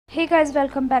Hey guys,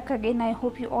 welcome back again. I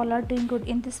hope you all are doing good.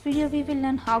 In this video we will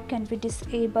learn how can we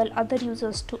disable other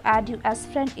users to add you as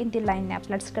friend in the Line app.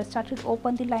 Let's get started.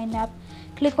 Open the Line app,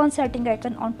 click on setting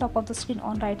icon on top of the screen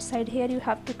on right side. Here you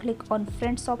have to click on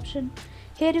friends option.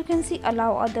 Here you can see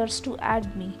allow others to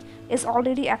add me is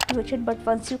already activated, but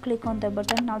once you click on the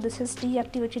button, now this is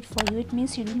deactivated for you. It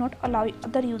means you do not allow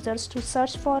other users to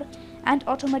search for and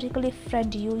automatically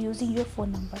friend you using your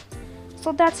phone number.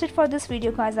 So that's it for this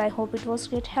video guys. I hope it was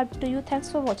great help to you.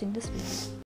 Thanks for watching this video.